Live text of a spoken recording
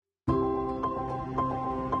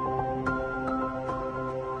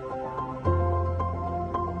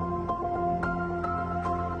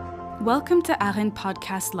Welcome to AREN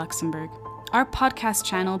Podcast Luxembourg, our podcast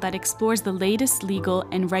channel that explores the latest legal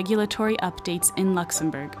and regulatory updates in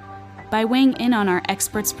Luxembourg by weighing in on our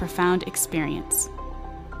experts' profound experience.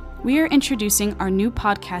 We are introducing our new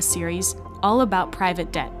podcast series all about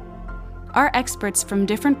private debt. Our experts from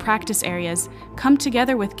different practice areas come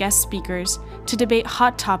together with guest speakers to debate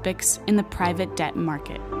hot topics in the private debt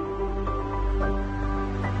market.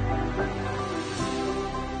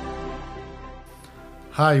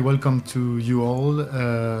 Hi, welcome to you all.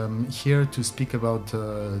 Here to speak about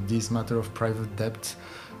this matter of private debt.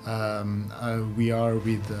 We are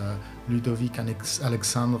with Ludovic,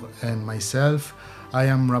 Alexandre, and myself. I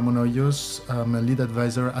am Ramon Hoyos. I'm a lead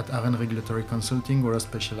advisor at AREN Regulatory Consulting, where I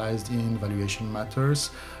specialized in valuation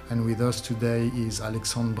matters. And with us today is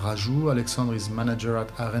Alexandre Brajou. Alexandre is manager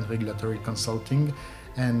at AREN Regulatory Consulting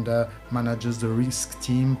and manages the risk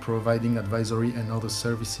team, providing advisory and other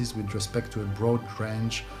services with respect to a broad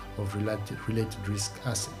range of related risk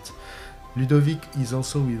assets. Ludovic is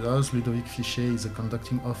also with us. Ludovic Fichet is a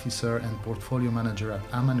conducting officer and portfolio manager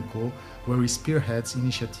at Amanco, where he spearheads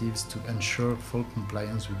initiatives to ensure full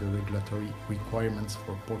compliance with the regulatory requirements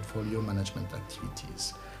for portfolio management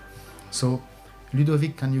activities. So,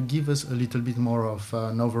 Ludovic, can you give us a little bit more of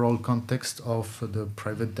an overall context of the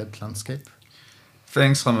private debt landscape?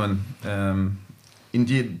 Thanks, Ramon.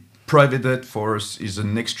 Indeed, private debt for us is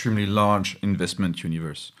an extremely large investment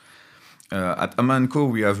universe. At Amanco,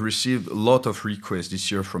 we have received a lot of requests this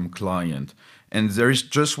year from clients, and there is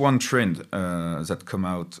just one trend that come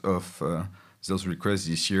out of those requests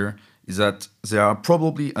this year, is that there are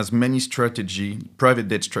probably as many private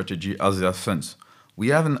debt strategy as there are funds. We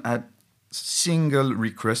haven't had single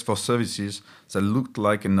request for services that looked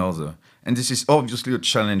like another. And this is obviously a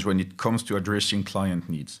challenge when it comes to addressing client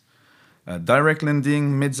needs. Direct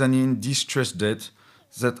lending, mezzanine, distressed debt,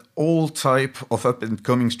 that all type of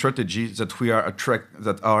up-and-coming strategies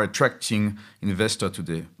that are attracting investors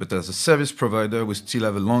today. But as a service provider, we still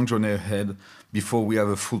have a long journey ahead before we have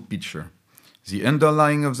a full picture. The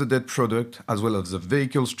underlying of the debt product, as well as the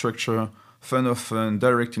vehicle structure, fund of fund,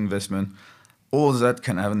 direct investment, all that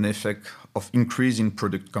can have an effect of increasing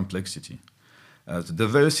product complexity. The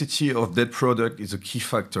diversity of debt product is a key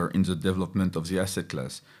factor in the development of the asset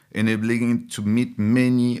class, enabling it to meet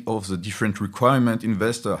many of the different requirements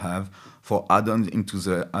investors have for add-ons into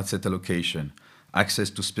the asset allocation, access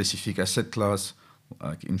to specific asset class,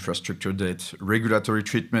 like infrastructure debt, regulatory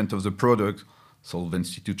treatment of the product,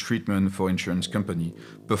 Solvency II treatment for insurance company,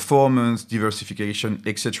 performance, diversification,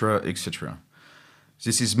 etc., etc.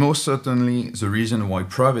 This is most certainly the reason why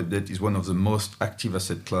private debt is one of the most active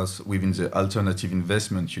asset class within the alternative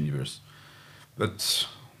investment universe. But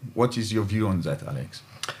what is your view on that, Alex?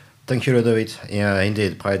 Thank you, Ludovic. Yeah,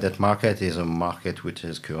 indeed, private debt market is a market which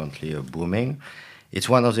is currently booming. It's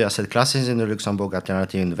one of the asset classes in the Luxembourg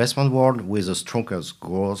alternative investment world with the strongest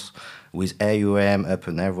growth, with AUM up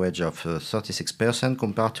an average of 36%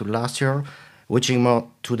 compared to last year, reaching more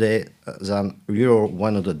today than euro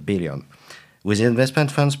 100 billion. With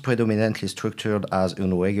investment funds predominantly structured as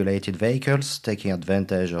unregulated vehicles, taking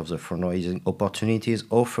advantage of the fundraising opportunities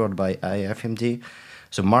offered by IFMD,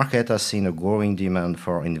 the market has seen a growing demand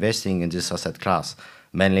for investing in this asset class,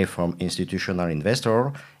 mainly from institutional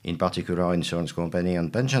investors, in particular insurance companies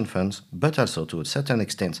and pension funds, but also to a certain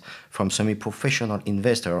extent from semi-professional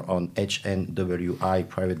investors on HNWI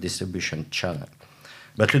private distribution channel.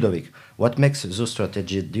 But Ludovic, what makes this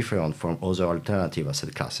strategy different from other alternative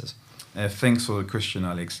asset classes? Thanks for the question,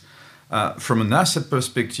 Alex. From an asset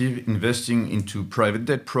perspective, investing into private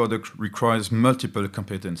debt product requires multiple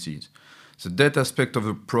competencies. The debt aspect of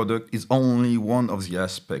a product is only one of the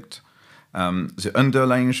aspects. The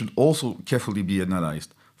underlying should also carefully be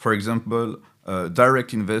analyzed. For example,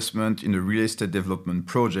 direct investment in a real estate development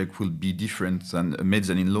project will be different than a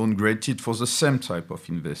mezzanine loan granted for the same type of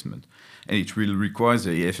investment. And it will require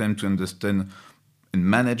the AFM to understand and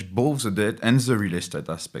manage both the debt and the real estate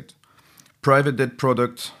aspect. Private debt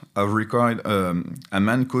products have required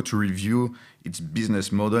Amanco to review its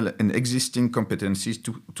business model and existing competencies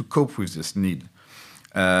to cope with this need.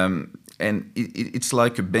 And it's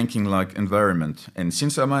like a banking-like environment. And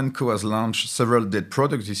since Amanco has launched several debt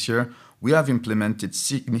products this year, we have implemented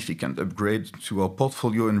significant upgrades to our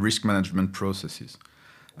portfolio and risk management processes.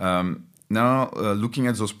 Now, looking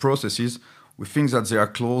at those processes, we think that they are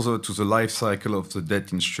closer to the life cycle of the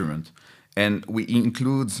debt instrument. And we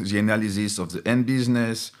include the analysis of the end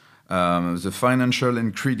business, the financial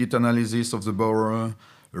and credit analysis of the borrower,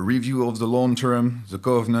 a review of the loan term, the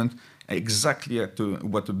covenant, exactly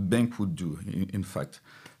what a bank would do, in fact.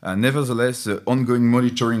 Nevertheless, the ongoing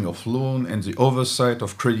monitoring of loan and the oversight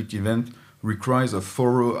of credit event requires a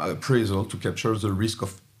thorough appraisal to capture the risk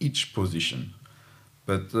of each position.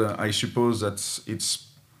 But I suppose that it's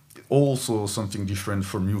also something different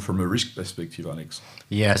from you from a risk perspective, Alex.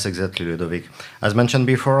 Yes, exactly, Ludovic. As mentioned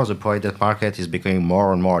before, the private debt market is becoming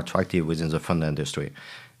more and more attractive within the fund industry.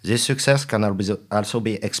 This success can also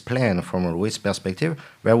be explained from a risk perspective,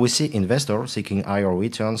 where we see investors seeking higher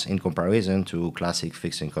returns in comparison to classic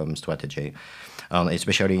fixed income strategy,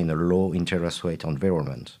 especially in a low interest rate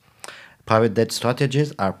environment. Private debt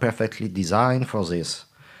strategies are perfectly designed for this.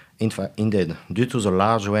 Indeed, due to the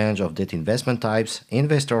large range of debt investment types,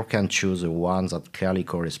 investors can choose the ones that clearly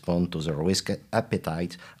correspond to their risk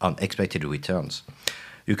appetite and expected returns.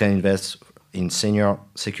 You can invest in senior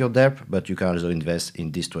secured debt, but you can also invest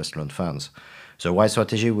in distressed loan funds. The right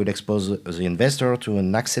strategy will expose the investor to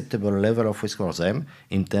an acceptable level of risk for them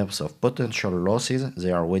in terms of potential losses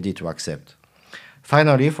they are ready to accept.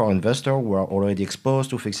 Finally, for investors who are already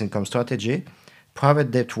exposed to fixed income strategy,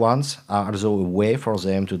 private debt ones are also a way for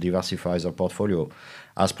them to diversify their portfolio,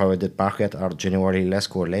 as private debt markets are generally less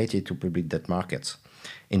correlated to public debt markets.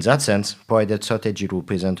 In that sense, private debt strategy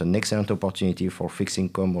represents an excellent opportunity for fixed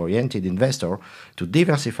income-oriented investors to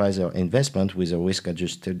diversify their investment with a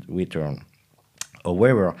risk-adjusted return.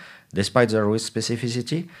 However, despite their risk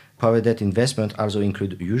specificity, private debt investments also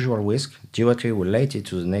include usual risk directly related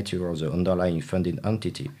to the nature of the underlying funding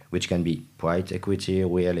entity, which can be private equity,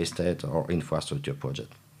 real estate, or infrastructure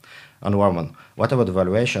project. And Roman, what about the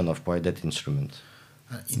valuation of private debt instruments?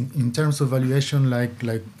 In terms of valuation, like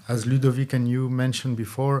as Ludovic and you mentioned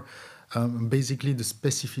before, basically the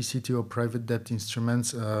specificity of private debt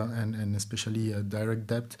instruments and especially direct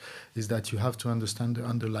debt is that you have to understand the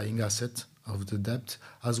underlying asset of the debt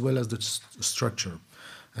as well as the structure.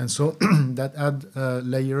 And so that add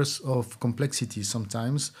layers of complexity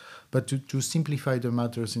sometimes. But to simplify the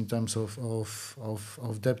matters in terms of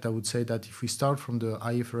debt, I would say that if we start from the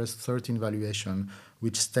IFRS 13 valuation,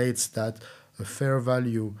 which states that a fair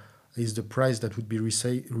value is the price that would be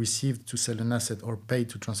received to sell an asset or paid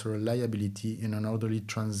to transfer a liability in an orderly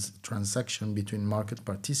transaction between market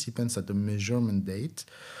participants at the measurement date,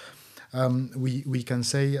 we can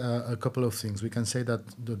say a couple of things. We can say that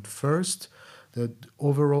that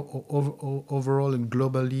overall and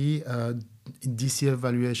globally, DCF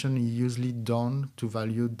valuation is usually done to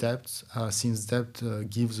value debt, since debt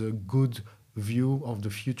gives a good view of the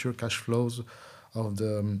future cash flows of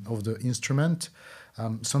the instrument.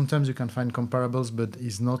 Sometimes you can find comparables, but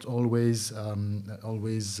it's not always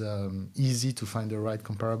easy to find the right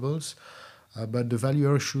comparables. But the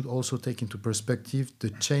valuer should also take into perspective the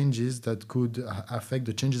changes that could affect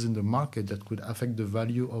the changes in the market that could affect the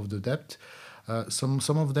value of the debt.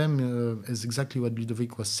 Some of them is exactly what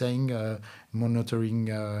Ludovic was saying, monitoring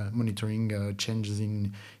changes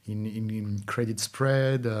in credit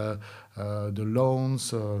spread, the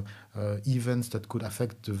loans, events that could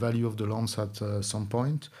affect the value of the loans at some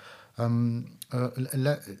point. Then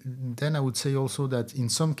I would say also that in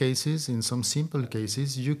some cases, in some simple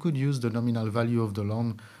cases, you could use the nominal value of the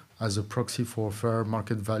loan as a proxy for fair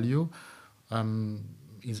market value.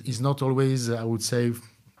 It's not always, I would say,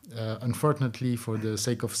 unfortunately, for the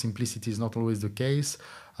sake of simplicity, is not always the case.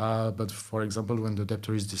 But for example, when the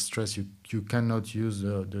debtor is distressed, you cannot use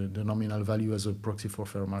the nominal value as a proxy for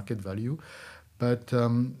fair market value. But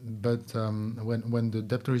when the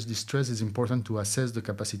debtor is distressed, it's important to assess the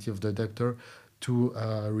capacity of the debtor to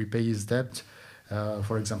repay his debt.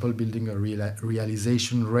 For example, building a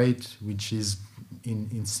realization rate, which is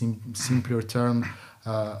in simpler terms,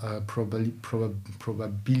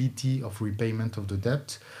 probability of repayment of the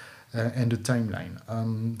debt, and the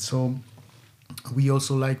timeline. So we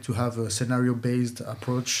also like to have a scenario-based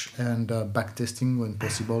approach and backtesting when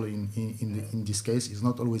possible. In this case, it's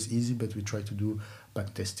not always easy, but we try to do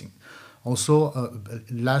backtesting. Also,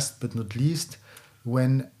 last but not least,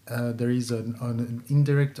 when there is an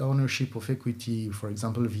indirect ownership of equity, for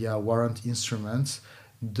example, via warrant instruments,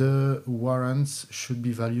 the warrants should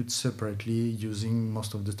be valued separately using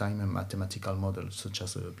most of the time a mathematical model, such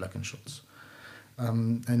as Black-Scholes.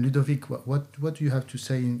 And Ludovic, what do you have to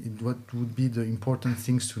say in what would be the important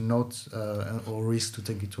things to note or risks to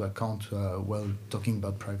take into account while talking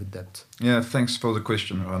about private debt? Yeah, thanks for the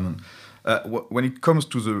question, Ramon. When it comes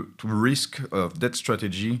to risk of debt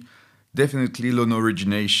strategy, definitely loan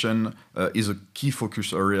origination is a key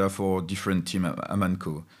focus area for different team at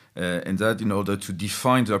Amanco, and that in order to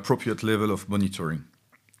define the appropriate level of monitoring.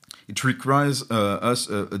 It requires us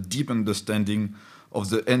a deep understanding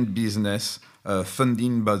of the end business,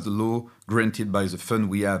 funding by the law granted by the fund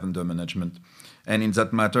we have under management. And in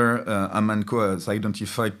that matter, Amanco has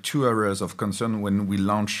identified two areas of concern when we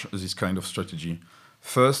launch this kind of strategy.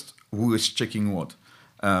 First, who is checking what?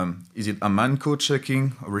 Is it Amanco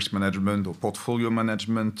checking, risk management or portfolio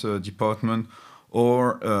management department,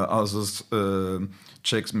 or are those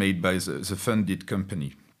checks made by the funded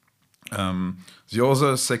company? The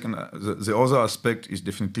other aspect is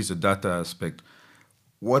definitely the data aspect.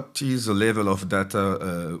 What is the level of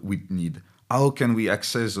data we need? How can we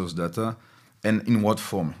access those data, and in what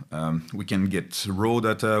form? We can get raw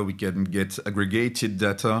data, we can get aggregated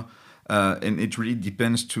data, and it really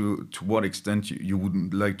depends to what extent you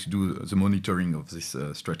would like to do the monitoring of this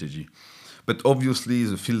strategy. But obviously,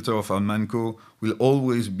 the filter of Amanco will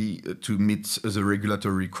always be to meet the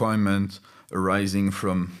regulatory requirement arising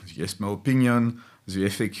from the ESMA opinion, the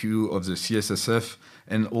FAQ of the CSSF,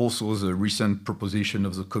 and also the recent proposition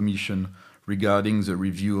of the Commission regarding the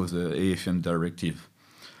review of the AFM directive.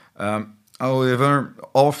 However,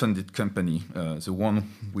 our funded company, the one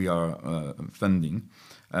we are funding,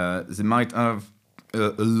 they might have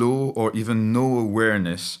a low or even no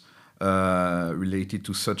awareness related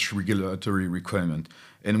to such regulatory requirement.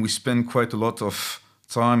 And we spend quite a lot of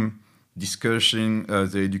time discussing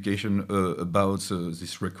the education about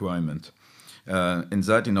this requirement. And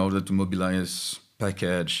that in order to mobilize,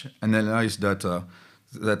 package, analyze data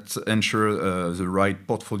that ensure the right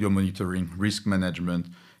portfolio monitoring, risk management,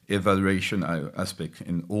 evaluation aspect,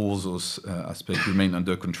 and all those aspects remain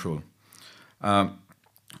under control.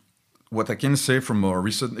 What I can say from our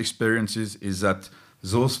recent experiences is that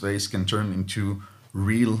those phases can turn into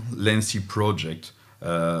real lengthy project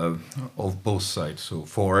of both sides, so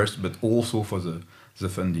for us, but also for the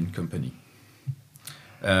funding company.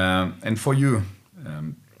 And for you,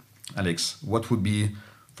 Alex, what would be,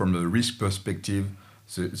 from the risk perspective,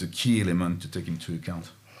 the key element to take into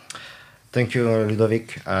account? Thank you,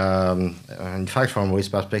 Ludovic. In fact, from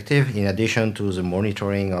risk perspective, in addition to the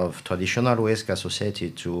monitoring of traditional risk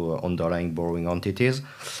associated to underlying borrowing entities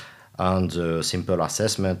and the simple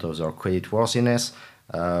assessment of their creditworthiness,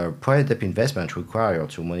 private debt investment require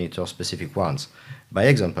to monitor specific ones. By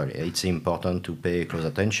example, it's important to pay close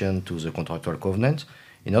attention to the contractual covenant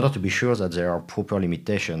in order to be sure that there are proper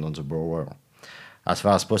limitations on the borrower. As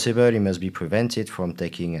far as possible, it must be prevented from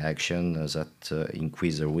taking action that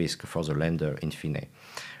increase the risk for the lender in fine.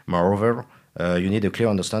 Moreover, you need a clear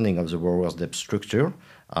understanding of the borrower's debt structure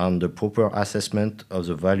and the proper assessment of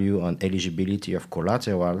the value and eligibility of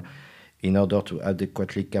collateral in order to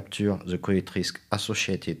adequately capture the credit risk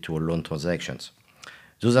associated to loan transactions.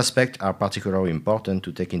 Those aspects are particularly important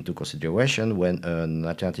to take into consideration when an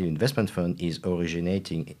alternative investment fund is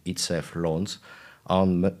originating itself loans,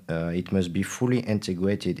 and it must be fully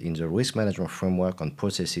integrated in the risk management framework and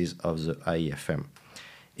processes of the AIFM.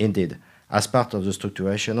 Indeed, as part of the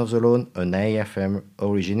structuration of the loan, an AIFM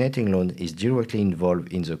originating loan is directly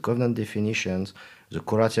involved in the covenant definitions, the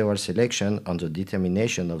collateral selection, and the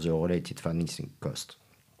determination of the related financing cost.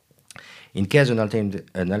 In case an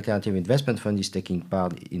alternative investment fund is taking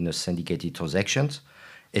part in a syndicated transactions,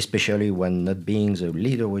 especially when not being the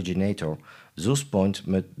lead originator, those points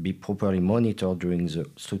must be properly monitored during the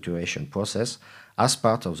structuration process as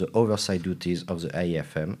part of the oversight duties of the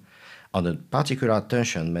AIFM, and a particular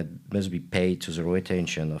attention must be paid to the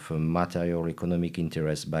retention of a material economic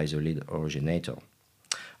interest by the lead originator.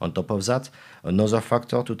 On top of that, another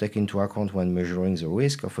factor to take into account when measuring the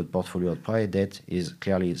risk of a portfolio of private debt is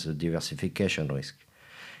clearly the diversification risk.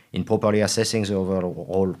 In properly assessing the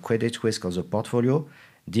overall credit risk of the portfolio,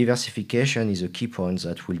 diversification is a key point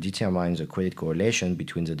that will determine the credit correlation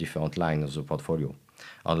between the different lines of the portfolio.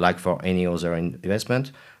 Unlike for any other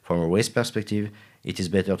investment, from a risk perspective, it is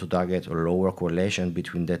better to target a lower correlation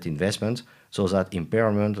between debt investments so that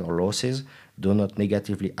impairment or losses do not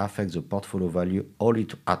negatively affect the portfolio value all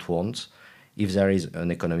at once if there is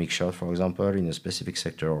an economic shock, for example, in a specific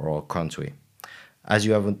sector or country. As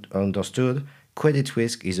you have understood, credit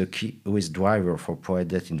risk is a key risk driver for private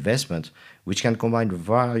debt investment, which can combine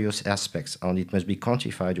various aspects, and it must be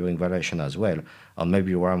quantified during valuation as well. And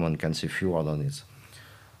maybe Ramon can say a few words on it.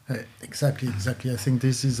 Exactly. I think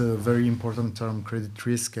this is a very important term, credit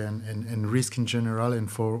risk and risk in general.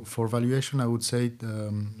 And for valuation, I would say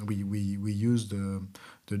we use the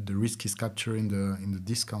risk is captured in the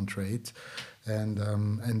discount rate, and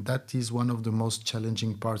that is one of the most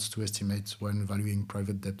challenging parts to estimate when valuing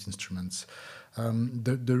private debt instruments.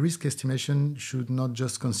 The risk estimation should not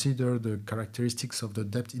just consider the characteristics of the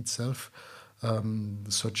debt itself,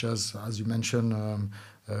 such as you mentioned,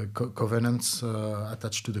 covenants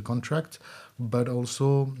attached to the contract, but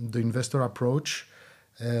also the investor approach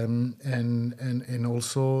and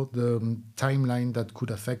also the timeline that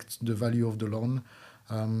could affect the value of the loan,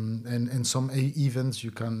 And some events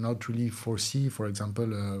you cannot really foresee, for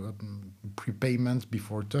example, prepayment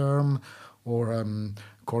before term, or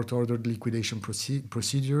court-ordered liquidation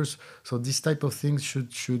procedures. So this type of things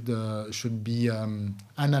should be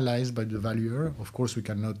analyzed by the valuer. Of course, we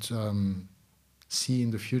cannot see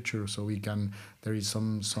in the future, so there is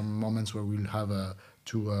some moments where we'll have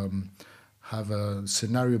to have a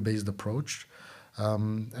scenario-based approach.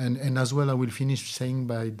 And as well, I will finish saying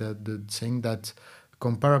saying that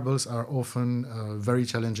comparables are often very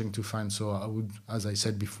challenging to find. So as I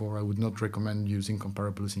said before, I would not recommend using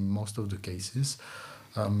comparables in most of the cases.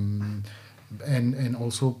 And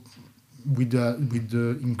also with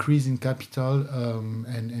the increase in capital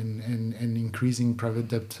and increasing private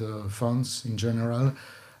debt funds in general,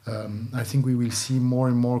 I think we will see more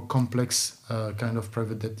and more complex kind of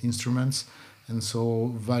private debt instruments, and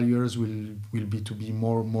so valuers will be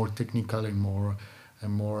more technical and more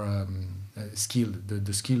skilled.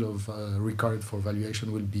 The skill of required for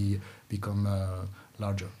valuation will become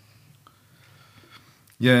larger.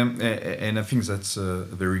 Yeah, and I think that's a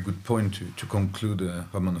very good point to conclude,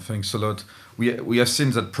 Ramon. Thanks a lot. We have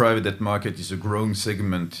seen that private debt market is a growing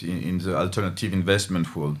segment in the alternative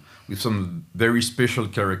investment world with some very special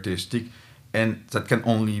characteristic, and that can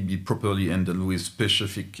only be properly handled with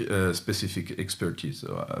specific expertise.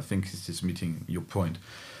 So I think this is meeting your point.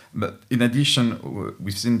 But in addition,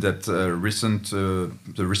 we've seen that the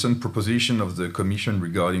recent proposition of the Commission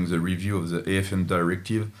regarding the review of the AFM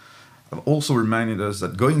directive have also reminded us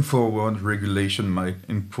that going forward, regulation might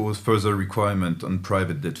impose further requirement on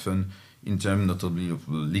private debt fund in terms notably of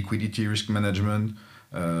liquidity risk management,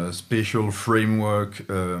 special framework,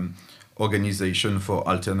 organization for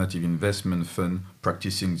alternative investment fund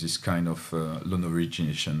practicing this kind of loan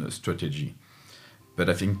origination strategy. But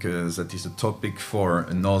I think that is a topic for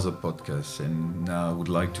another podcast. And now I would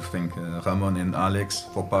like to thank Ramon and Alex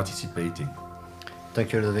for participating.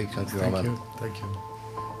 Thank you, Ludovic. Thank you, Ramon. Thank you.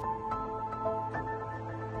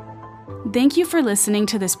 Thank you for listening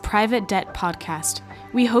to this private debt podcast.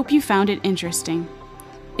 We hope you found it interesting.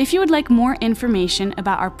 If you would like more information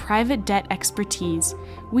about our private debt expertise,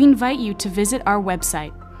 we invite you to visit our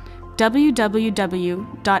website, www.arent.com.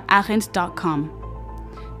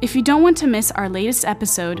 If you don't want to miss our latest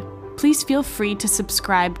episode, please feel free to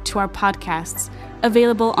subscribe to our podcasts,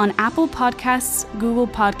 available on Apple Podcasts, Google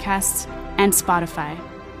Podcasts, and Spotify.